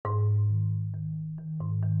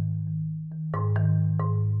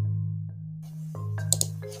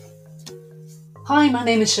Hi, my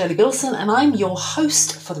name is Shirley Bilson and I'm your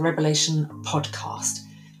host for the Revelation podcast.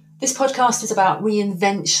 This podcast is about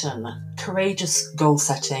reinvention, courageous goal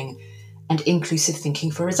setting, and inclusive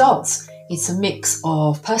thinking for results. It's a mix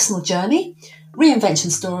of personal journey,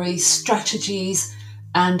 reinvention stories, strategies,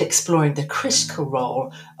 and exploring the critical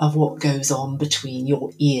role of what goes on between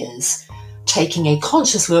your ears, taking a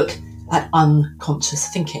conscious look at unconscious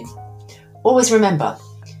thinking. Always remember,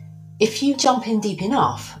 if you jump in deep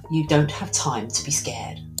enough, you don't have time to be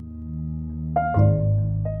scared.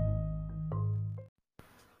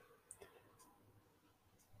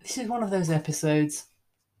 This is one of those episodes.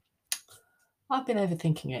 I've been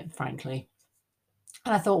overthinking it, frankly.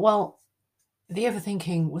 And I thought, well, the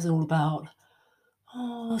overthinking was all about,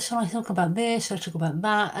 shall I talk about this? Shall I talk about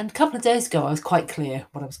that? And a couple of days ago, I was quite clear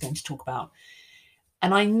what I was going to talk about.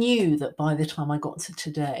 And I knew that by the time I got to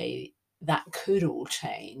today, that could all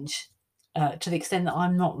change to the extent that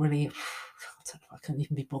I'm not really, I can't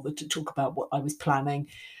even be bothered to talk about what I was planning.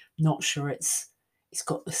 Not sure it's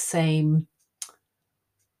got the same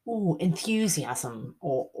enthusiasm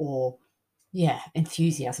or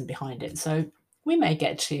enthusiasm behind it. So we may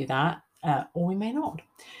get to that or we may not.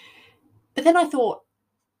 But then I thought,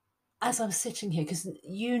 as I was sitting here, because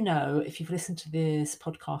if you've listened to this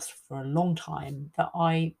podcast for a long time, that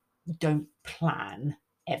I don't plan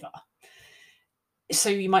ever. So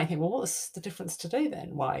you might think, well, what's the difference today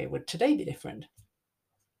then? Why would today be different?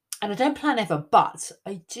 And I don't plan ever, but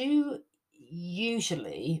I do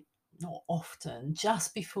usually, not often,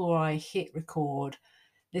 just before I hit record,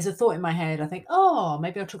 there's a thought in my head. I think,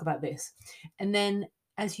 maybe I'll talk about this. And then,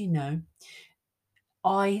 as you know,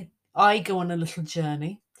 I go on a little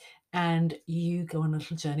journey and you go on a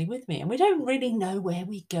little journey with me. And we don't really know where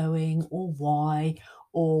we're going or why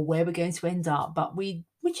or where we're going to end up, but we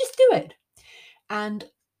just do it. And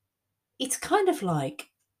it's kind of like,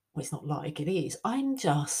 well, it's not like, it is. I'm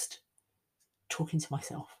just talking to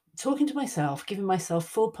myself, giving myself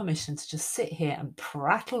full permission to just sit here and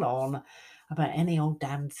prattle on about any old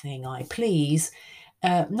damn thing I please,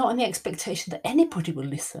 not in the expectation that anybody will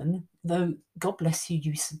listen, though God bless you,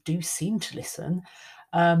 you do seem to listen.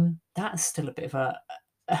 That's still a bit of a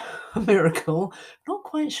miracle. Not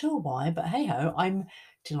quite sure why, but hey-ho, I'm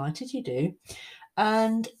delighted you do.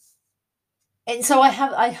 And so I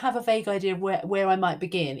have a vague idea of where I might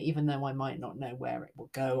begin, even though I might not know where it will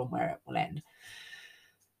go and where it will end.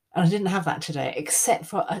 And I didn't have that today, except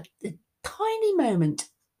for a tiny moment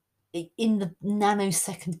in the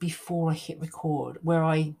nanosecond before I hit record, where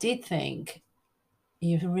I did think,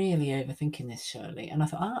 you're really overthinking this, Shirley. And I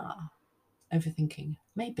thought, overthinking.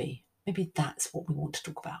 Maybe that's what we want to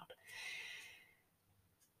talk about.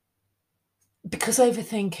 Because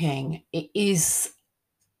overthinking, it is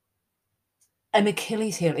an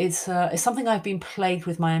Achilles heel. It's something I've been plagued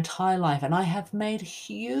with my entire life, and I have made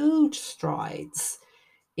huge strides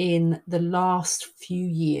in the last few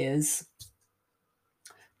years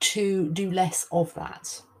to do less of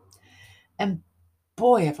that. And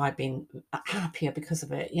boy, have I been happier because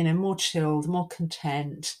of it, more chilled, more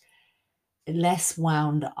content, less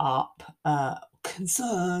wound up,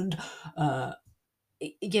 concerned, all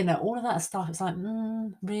of that stuff. It's like,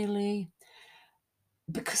 really?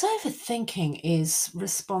 Because overthinking is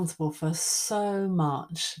responsible for so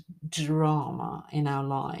much drama in our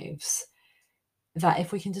lives that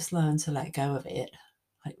if we can just learn to let go of it,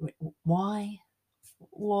 like, why?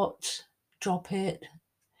 What? Drop it.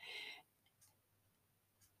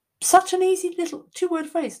 Such an easy little 2-word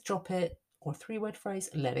phrase, drop it, or 3-word phrase,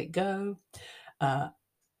 let it go,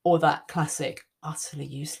 or that classic, utterly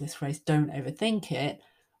useless phrase, don't overthink it,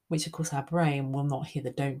 which of course our brain will not hear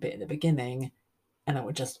the don't bit at the beginning, and it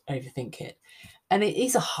will just overthink it. And it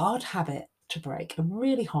is a hard habit to break, a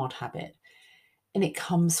really hard habit. And it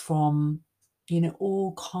comes from,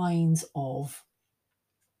 all kinds of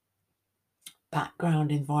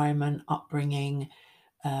background, environment, upbringing,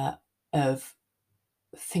 of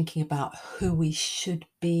thinking about who we should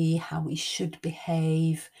be, how we should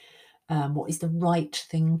behave, what is the right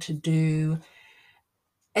thing to do.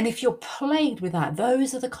 And if you're plagued with that,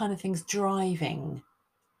 those are the kind of things driving.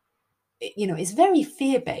 It's very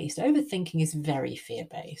fear-based. Overthinking is very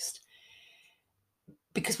fear-based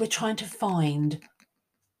because we're trying to find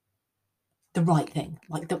the right thing,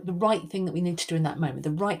 like the right thing that we need to do in that moment,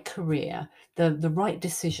 the right career, the right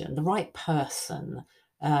decision, the right person,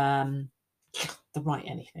 the right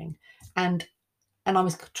anything. And I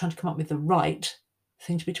was trying to come up with the right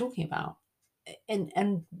thing to be talking about.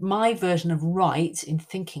 And my version of right in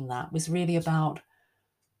thinking that was really about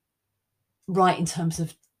right in terms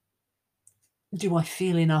of, do I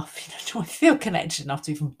feel enough? Do I feel connected enough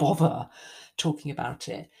to even bother talking about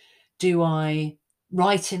it? Do I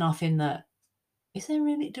right enough in that, is there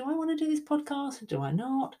really, do I want to do this podcast or do I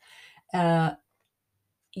not? Right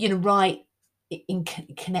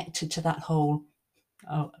connected to that whole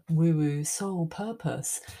woo-woo soul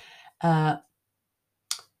purpose, spelled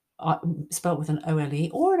with an OLE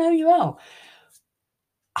or an OUL,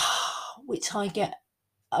 which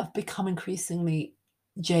I've become increasingly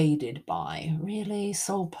jaded by. Really,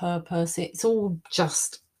 soul purpose, it's all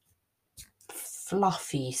just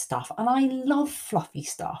fluffy stuff, and I love fluffy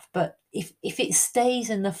stuff, but if it stays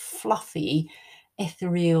in the fluffy,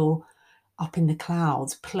 ethereal, up in the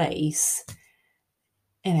clouds place,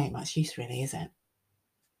 it ain't much use really, is it?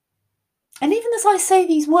 And even as I say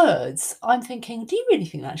these words, I'm thinking, do you really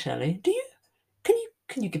think that, Shirley? Do you?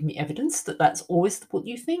 Can you give me evidence that that's always what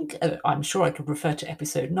you think? I'm sure I could refer to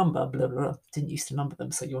episode number, blah, blah, blah. Didn't used to number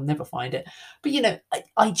them, so you'll never find it. But,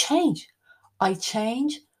 I change. I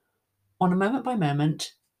change on a moment by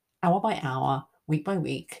moment, hour by hour, week by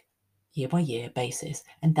week, year by year basis.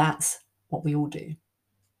 And that's what we all do.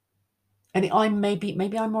 And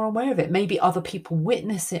maybe I'm more aware of it. Maybe other people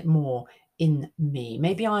witness it more in me.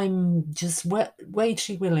 Maybe I'm just way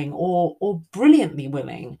too willing or brilliantly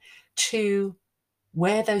willing to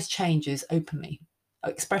wear those changes openly.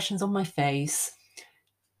 Expressions on my face,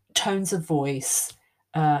 tones of voice,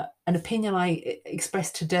 an opinion I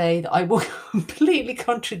expressed today that I will completely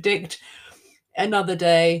contradict another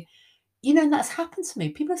day. And that's happened to me.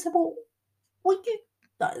 People have said, well,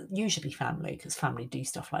 usually family, because family do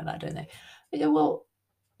stuff like that, don't they? They go, well,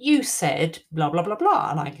 you said blah, blah, blah,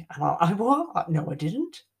 blah. And I what? No, I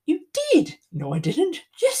didn't. You did. No, I didn't.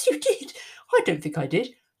 Yes, you did. I don't think I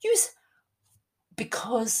did.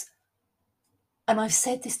 Because, and I've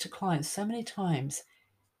said this to clients so many times,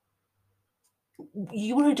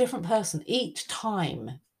 you are a different person each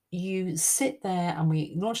time you sit there and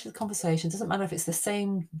we launch the conversation. Doesn't matter if it's the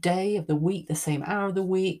same day of the week, the same hour of the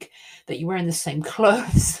week, that you're wearing the same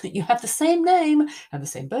clothes, that you have the same name and the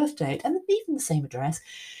same birth date and even the same address.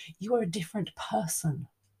 You are a different person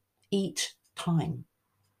each time.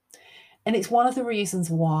 And it's one of the reasons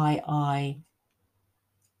why I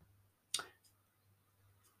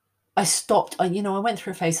stopped. I went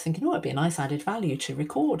through a phase thinking, it'd be a nice added value to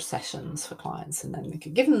record sessions for clients, and then we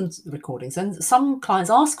could give them recordings. And some clients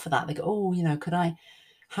ask for that. They go, could I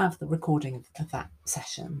have the recording of that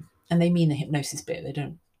session? And they mean the hypnosis bit. They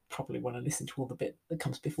don't probably want to listen to all the bit that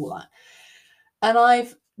comes before that. And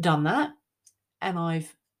I've done that, and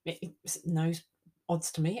it's no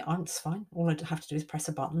odds to me. It's fine. All I have to do is press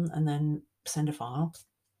a button and then send a file.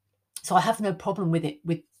 So I have no problem with it,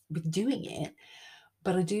 with doing it.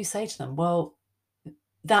 But I do say to them, well,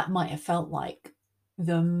 that might have felt like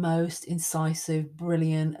the most incisive,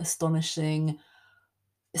 brilliant, astonishing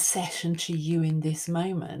session to you in this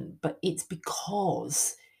moment. But it's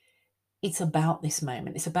because it's about this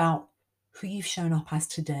moment. It's about who you've shown up as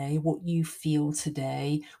today, what you feel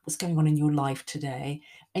today, what's going on in your life today.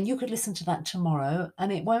 And you could listen to that tomorrow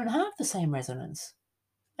and it won't have the same resonance.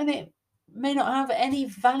 And it may not have any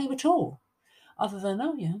value at all, other than,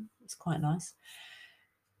 oh yeah, it's quite nice.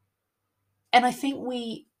 And I think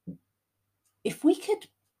if we could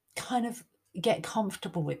kind of get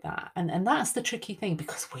comfortable with that, and that's the tricky thing,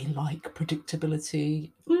 because we like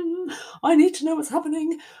predictability. I need to know what's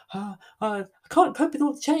happening. I can't cope with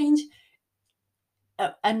all the change.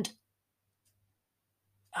 And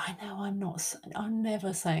I know I'm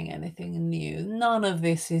never saying anything new. None of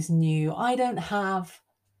this is new.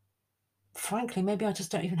 Frankly, maybe I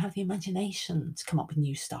just don't even have the imagination to come up with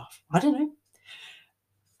new stuff. I don't know.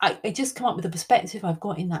 I just come up with the perspective I've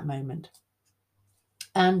got in that moment.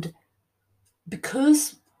 And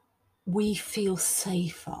because we feel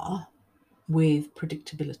safer with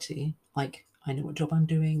predictability, like I know what job I'm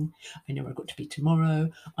doing, I know where I've got to be tomorrow,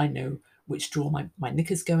 I know which drawer my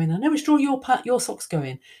knickers go in, I know which drawer your socks go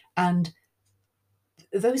in, and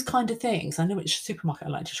those kind of things. I know which supermarket I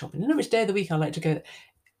like to shop in, I know which day of the week I like to go.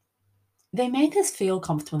 They make us feel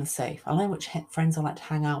comfortable and safe. I know which friends I like to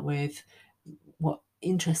hang out with, what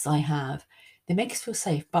interests I have. They make us feel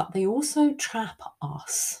safe, but they also trap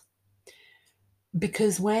us.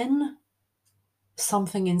 Because when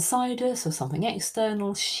something inside us or something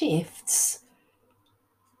external shifts,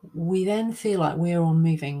 we then feel like we're on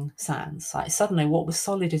moving sands. Like suddenly what was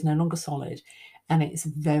solid is no longer solid, and it's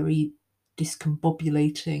very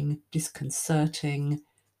discombobulating, disconcerting,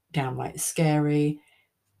 downright scary.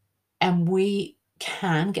 And we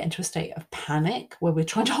can get into a state of panic where we're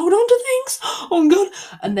trying to hold on to things. Oh God.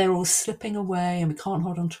 And they're all slipping away and we can't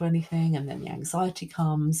hold on to anything. And then the anxiety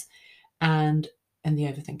comes and the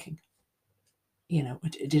overthinking.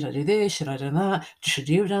 did I do this? Should I have done that? Should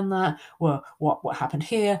you have done that? Well, what happened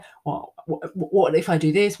here? What if I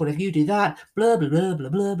do this? What if you do that? Blah, blah, blah, blah,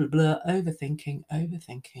 blah, blah, blah. Overthinking.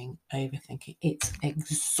 It's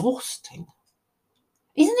exhausting.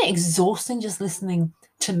 Isn't it exhausting just listening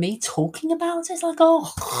to me talking about it? It's like,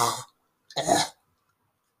 oh.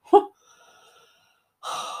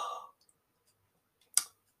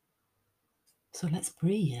 So let's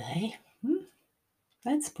breathe, eh?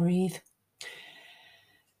 Let's breathe.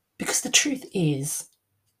 Because the truth is,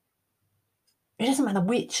 it doesn't matter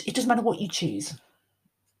what you choose,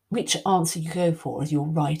 which answer you go for as your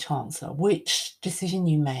right answer, which decision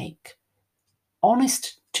you make.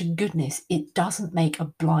 Honest to goodness, it doesn't make a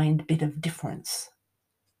blind bit of difference.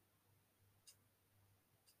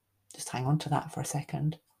 Just hang on to that for a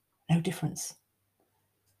second. No difference.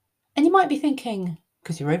 And you might be thinking,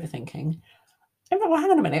 because you're overthinking, well,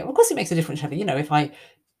 hang on a minute, of course it makes a difference, Heather. If I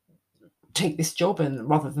take this job and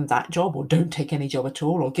rather than that job, or don't take any job at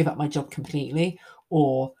all, or give up my job completely,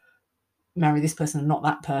 or marry this person and not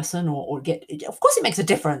that person, or get, of course it makes a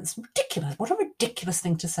difference. Ridiculous. What a ridiculous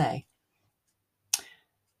thing to say.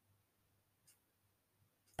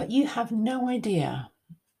 But you have no idea,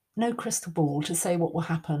 no crystal ball to say what will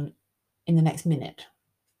happen in the next minute,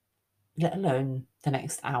 let alone the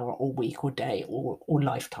next hour or week or day or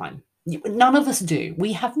lifetime. None of us do.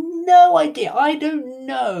 We have no idea. I don't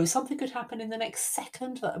know. Something could happen in the next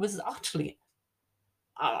second that was utterly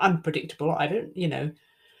unpredictable. I don't,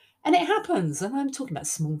 and it happens. And I'm talking about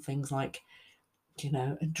small things like,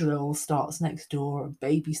 a drill starts next door, a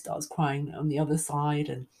baby starts crying on the other side,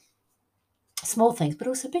 and small things, but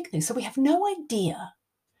also big things. So we have no idea.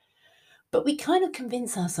 But we kind of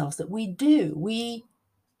convince ourselves that we do.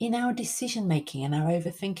 In our decision making and our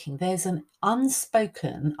overthinking, there's an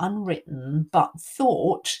unspoken, unwritten, but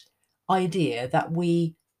thought idea that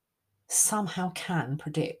we somehow can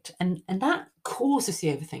predict. And that causes the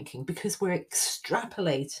overthinking because we're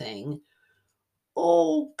extrapolating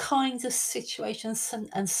all kinds of situations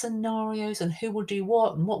and scenarios and who will do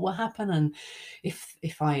what and what will happen. And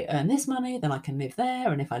if I earn this money, then I can live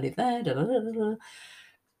there. And if I live there,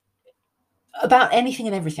 about anything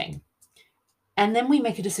and everything. And then we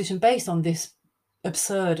make a decision based on this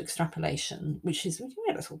absurd extrapolation, which is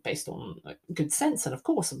based on good sense. And of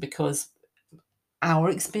course, because our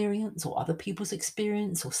experience or other people's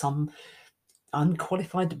experience or some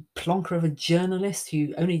unqualified plonker of a journalist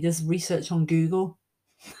who only does research on Google.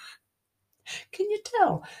 Can you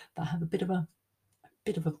tell that I have a bit of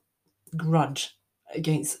a grudge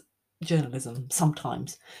against journalism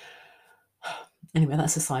sometimes? Anyway,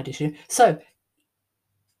 that's a side issue. So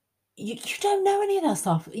you don't know any of that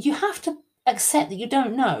stuff. You have to accept that you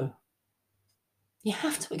don't know. You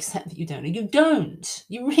have to accept that you don't know. You don't.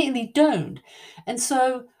 You really don't. And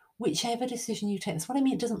so whichever decision you take, that's what I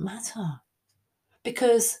mean. It doesn't matter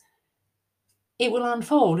because it will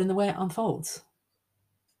unfold in the way it unfolds,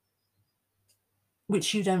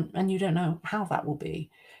 which you don't know how that will be.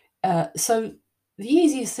 So the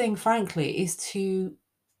easiest thing, frankly, is to,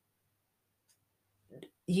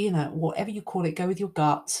 whatever you call it, go with your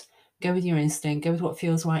gut, go with your instinct, go with what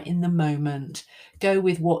feels right in the moment, go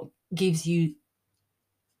with what gives you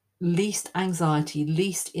least anxiety,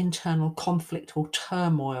 least internal conflict or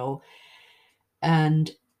turmoil,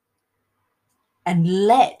 and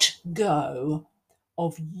let go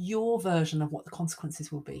of your version of what the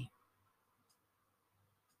consequences will be.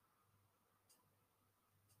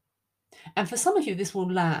 And for some of you, this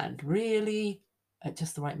will land really at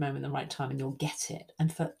just the right moment, the right time, and you'll get it.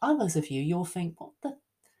 And for others of you, you'll think,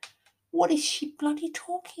 what is she bloody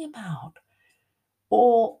talking about?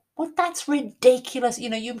 Or, well, that's ridiculous.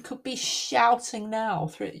 You could be shouting now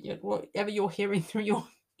through whatever you're hearing through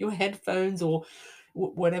your headphones or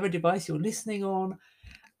whatever device you're listening on.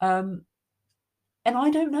 And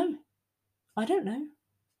I don't know. I don't know.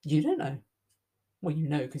 You don't know. Well, you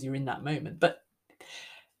know because you're in that moment. But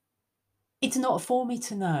it's not for me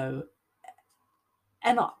to know.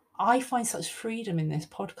 And I find such freedom in this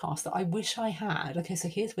podcast that I wish I had. Okay, so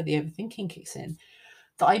here's where the overthinking kicks in.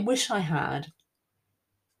 That I wish I had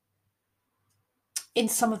in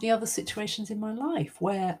some of the other situations in my life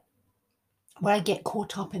where I get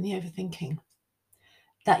caught up in the overthinking.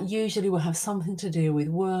 That usually will have something to do with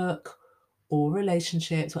work or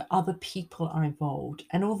relationships where other people are involved.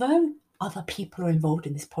 And although other people are involved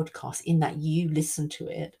in this podcast in that you listen to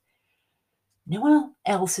it, no one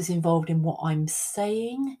else is involved in what I'm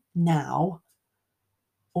saying now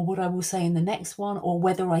or what I will say in the next one or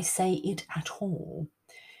whether I say it at all.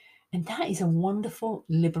 And that is a wonderful,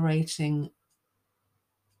 liberating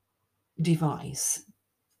device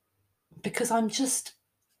because I'm just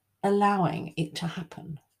allowing it to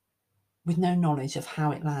happen with no knowledge of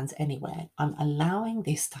how it lands anywhere. I'm allowing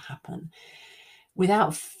this to happen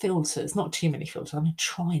without filters, not too many filters. I'm going to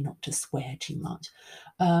try not to swear too much.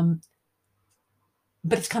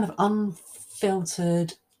 But it's kind of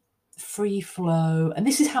unfiltered, free flow. And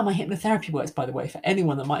this is how my hypnotherapy works, by the way, for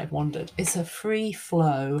anyone that might have wondered. It's a free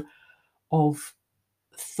flow of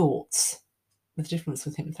thoughts. The difference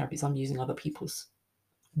with hypnotherapy is I'm using other people's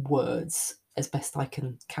words as best I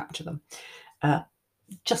can capture them,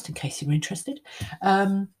 just in case you're interested.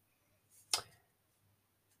 And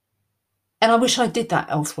I wish I did that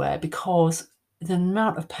elsewhere, because the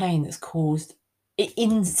amount of pain that's caused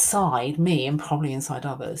inside me and probably inside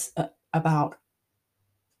others about,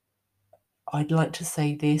 I'd like to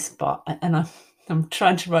say this, but, and I'm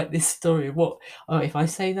trying to write this story of what, oh, if I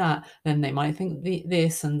say that, then they might think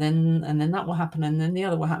this, and then that will happen, and then the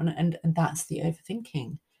other will happen, and that's the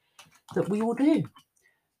overthinking that we all do.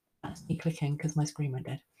 That's me clicking because my screen went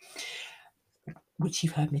dead, which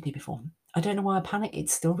you've heard me do before. I don't know why I panic.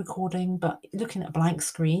 It's still recording, but looking at a blank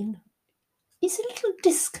screen is a little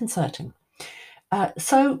disconcerting.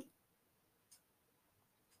 So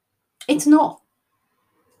it's not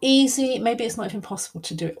easy. Maybe it's not even possible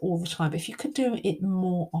to do it all the time. But if you could do it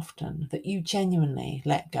more often, that you genuinely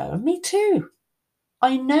let go. And me too.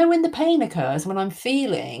 I know when the pain occurs, when I'm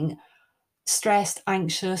feeling stressed,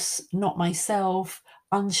 anxious, not myself,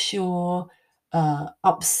 unsure,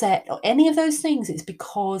 upset, or any of those things, it's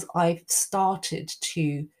because I've started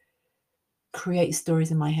to create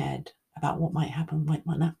stories in my head about what might happen,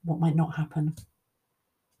 what might not happen.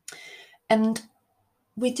 And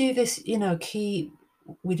we do this,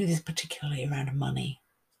 we do this particularly around money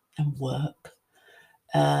and work.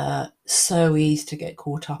 So easy to get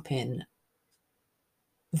caught up in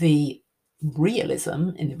the realism,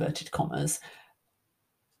 in inverted commas,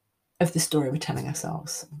 of the story we're telling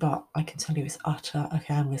ourselves. But I can tell you it's utter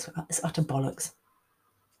bollocks.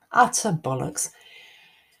 Utter bollocks.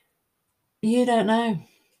 You don't know.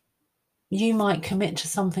 You might commit to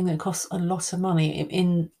something that costs a lot of money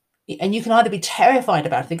and you can either be terrified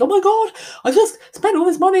about it, think, oh my God, I just spent all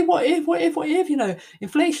this money, what if,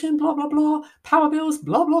 inflation, blah, blah, blah, power bills,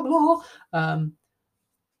 blah, blah, blah. And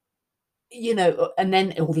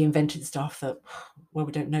then all the invented stuff that, well,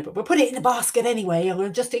 we don't know, but we'll put it in a basket anyway,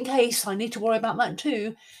 just in case I need to worry about that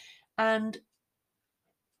too. And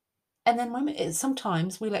then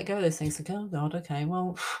sometimes we let go of those things, like, oh God, okay,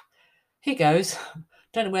 well, here goes.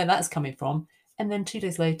 Don't know where that's coming from. And then 2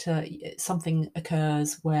 days later, something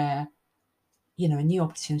occurs where, a new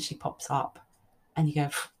opportunity pops up and you go,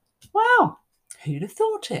 wow, who'd have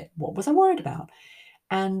thought it? What was I worried about?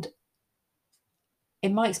 And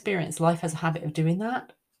in my experience, life has a habit of doing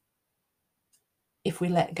that. If we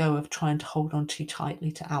let go of trying to hold on too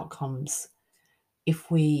tightly to outcomes, if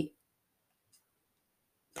we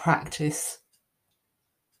practice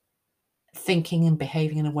thinking and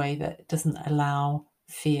behaving in a way that doesn't allow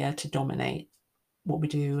fear to dominate what we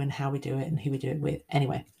do and how we do it and who we do it with.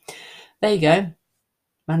 Anyway, there you go.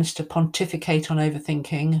 Managed to pontificate on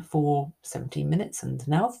overthinking for 17 minutes and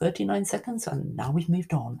now 39 seconds. And now we've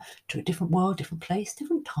moved on to a different world, different place,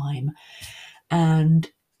 different time. And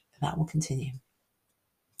that will continue.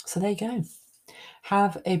 So there you go.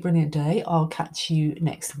 Have a brilliant day. I'll catch you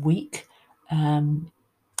next week. There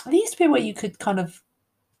used to be a way you could kind of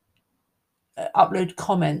upload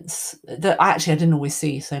comments that I didn't always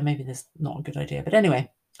see, so maybe that's not a good idea. But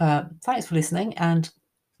anyway, thanks for listening and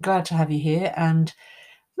glad to have you here. And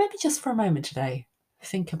maybe just for a moment today,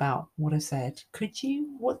 think about what I said.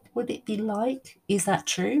 What would it be like? Is that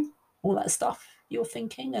true? All that stuff you're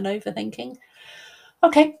thinking and overthinking?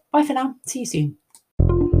 Okay, bye for now. See you soon.